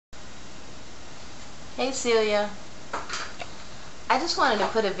Hey Celia, I just wanted to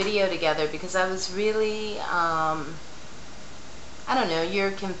put a video together because I was really, I don't know,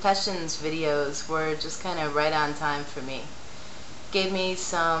 your confessions videos were just kind of right on time for me. Gave me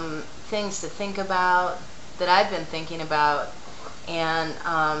some things to think about that I've been thinking about and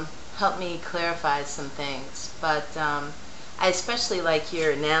helped me clarify some things. But I especially like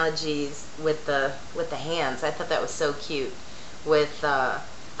your analogies with the hands. I thought that was so cute. With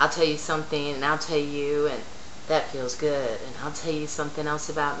I'll tell you something and I'll tell you and that feels good, and I'll tell you something else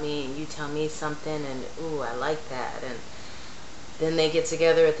about me and you tell me something, and ooh, I like that. And then they get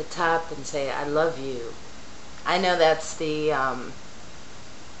together at the top and say I love you. I know that's the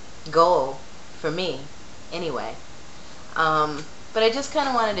goal for me anyway. But I just kind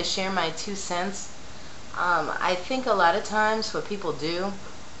of wanted to share my 2 cents. I think a lot of times what people do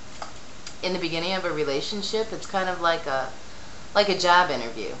in the beginning of a relationship, it's kind of like a job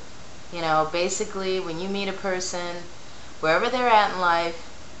interview. You know, basically when you meet a person, wherever they're at in life,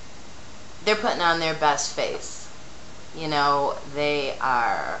 they're putting on their best face. You know, they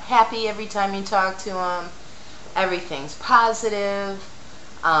are happy every time you talk to them. Everything's positive.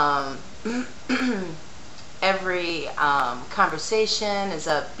 Um, every conversation is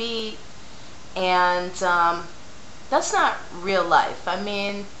upbeat. And that's not real life. I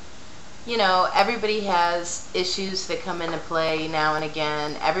mean, you know, everybody has issues that come into play now and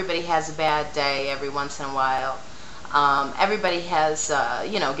again. Everybody has a bad day every once in a while. Everybody has,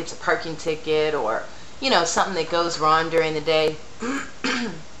 you know, gets a parking ticket or, you know, something that goes wrong during the day.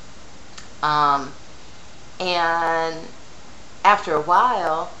 And after a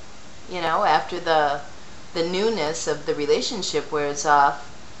while, you know, after the newness of the relationship wears off,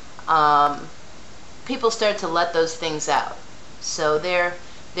 people start to let those things out. So their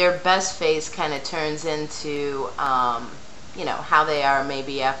best face kind of turns into, you know, how they are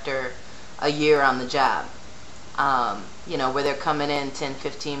maybe after a year on the job. You know, where they're coming in 10,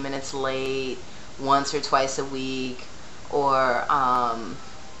 15 minutes late, once or twice a week, or,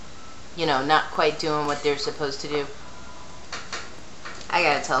 you know, not quite doing what they're supposed to do. I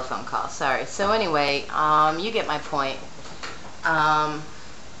got a telephone call, sorry. So anyway, you get my point.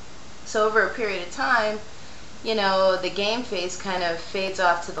 So over a period of time, you know, the game face kind of fades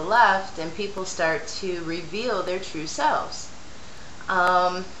off to the left and people start to reveal their true selves.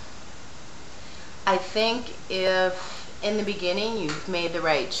 I think if in the beginning you've made the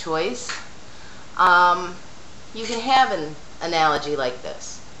right choice, you can have an analogy like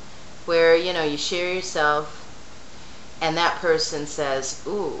this, where, you know, you share yourself and that person says,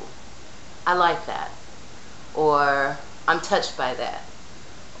 ooh, I like that, or I'm touched by that,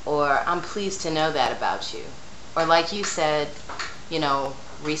 or I'm pleased to know that about you. Or like you said, you know,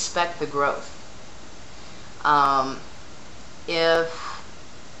 respect the growth. If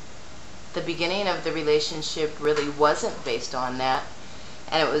the beginning of the relationship really wasn't based on that,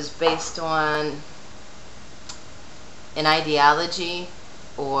 and it was based on an ideology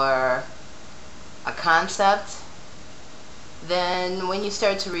or a concept, then when you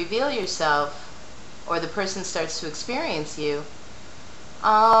start to reveal yourself, or the person starts to experience you,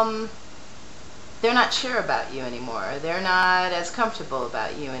 they're not sure about you anymore. They're not as comfortable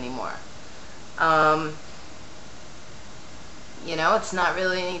about you anymore. You know, it's not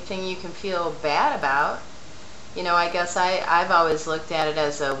really anything you can feel bad about. You know, I guess I've always looked at it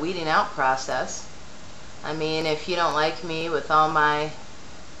as a weeding out process. I mean, if you don't like me with all my,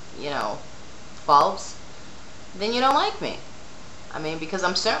 you know, faults, then you don't like me. I mean, because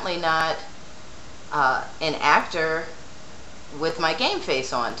I'm certainly not an actor with my game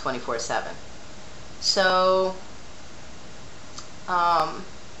face on 24/7. So, I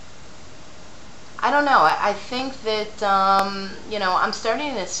don't know. I think that, you know, I'm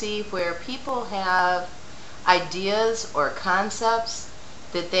starting to see where people have ideas or concepts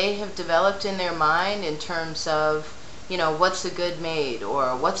that they have developed in their mind in terms of, you know, what's a good mate,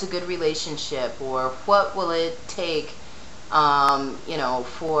 or what's a good relationship, or what will it take, you know,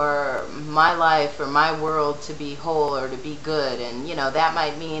 for my life or my world to be whole or to be good. And, you know, that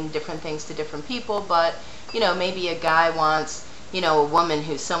might mean different things to different people, but, you know, maybe a guy wants, you know, a woman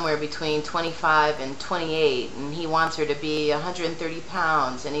who's somewhere between 25 and 28, and he wants her to be 130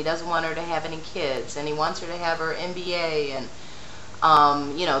 pounds, and he doesn't want her to have any kids, and he wants her to have her MBA, and,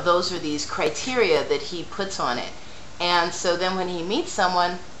 you know, those are these criteria that he puts on it. And so then when he meets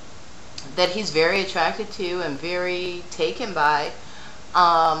someone that he's very attracted to and very taken by,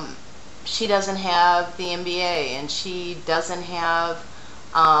 she doesn't have the MBA, and she doesn't have,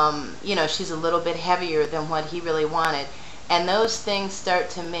 you know, she's a little bit heavier than what he really wanted. And those things start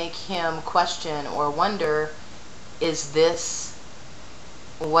to make him question or wonder, is this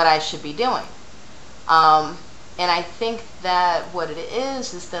what I should be doing? And I think that what it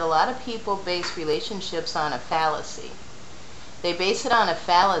is that a lot of people base relationships on a fallacy. They base it on a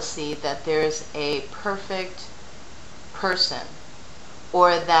fallacy that there's a perfect person,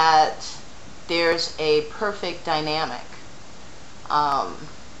 or that there's a perfect dynamic.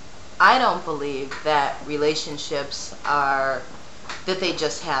 I don't believe that relationships are, that they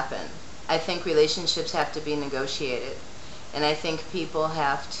just happen. I think relationships have to be negotiated. And I think people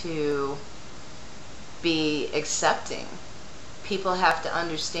have to be accepting. People have to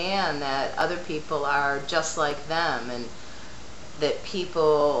understand that other people are just like them, and that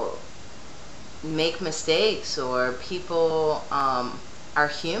people make mistakes, or people are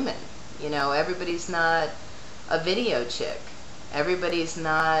human. You know, everybody's not a video chick. Everybody's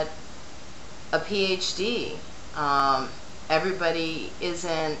not a PhD. Everybody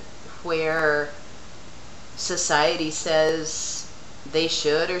isn't where society says they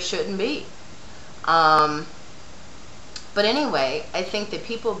should or shouldn't be. But anyway, I think that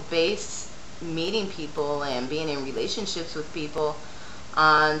people base meeting people and being in relationships with people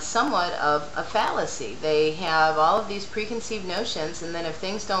on somewhat of a fallacy. They have all of these preconceived notions, and then if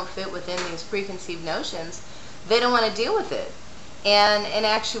things don't fit within these preconceived notions, they don't want to deal with it. And in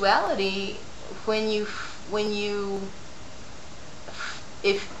actuality,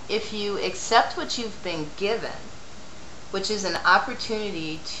 if you accept what you've been given, which is an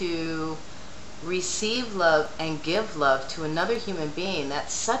opportunity to receive love and give love to another human being,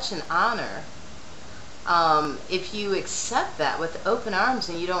 that's such an honor. If you accept that with open arms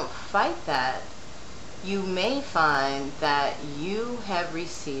and you don't fight that, you may find that you have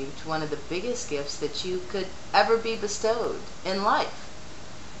received one of the biggest gifts that you could ever be bestowed in life.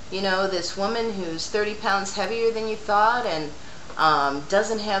 You know, this woman who's 30 pounds heavier than you thought, and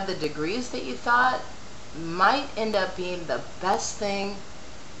doesn't have the degrees that you thought, might end up being the best thing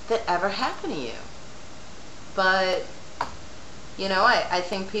that ever happened to you. But you know, I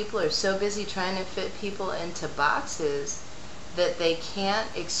think people are so busy trying to fit people into boxes that they can't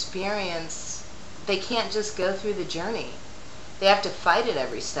experience, they can't just go through the journey. They have to fight it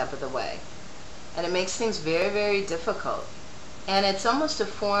every step of the way. And it makes things very, very difficult. And it's almost a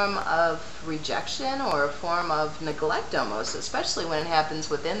form of rejection, or a form of neglect almost, especially when it happens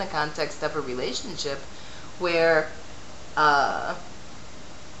within the context of a relationship where,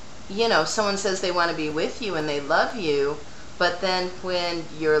 you know, someone says they want to be with you and they love you, but then when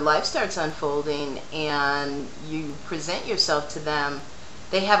your life starts unfolding and you present yourself to them,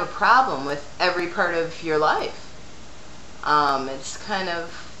 they have a problem with every part of your life. It's kind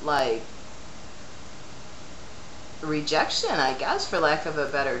of like rejection, I guess, for lack of a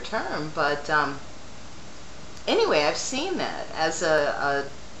better term. But anyway, I've seen that as I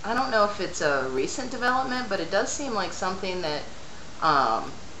don't know if it's a recent development, but it does seem like something that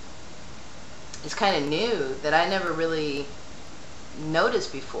is kind of new, that I never really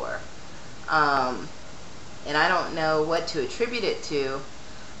noticed before. And I don't know what to attribute it to,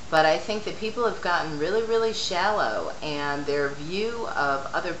 but I think that people have gotten really, really shallow, and their view of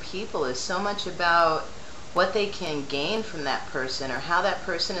other people is so much about what they can gain from that person, or how that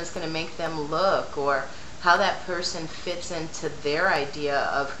person is going to make them look, or how that person fits into their idea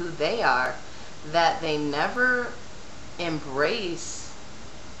of who they are, that they never embrace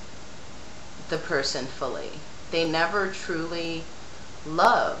the person fully. They never truly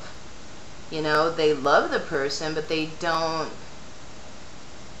love. You know, they love the person, but they don't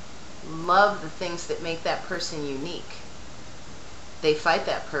love the things that make that person unique. They fight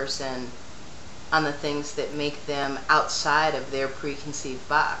that person on the things that make them outside of their preconceived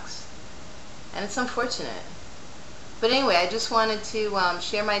box. And it's unfortunate. But anyway, I just wanted to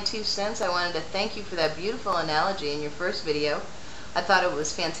share my 2 cents. I wanted to thank you for that beautiful analogy in your first video. I thought it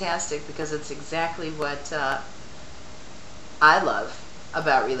was fantastic, because it's exactly what I love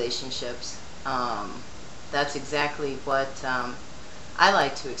about relationships. That's exactly what I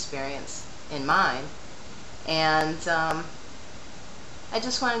like to experience in mine. And I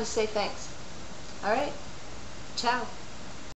just wanted to say thanks. All right. Ciao.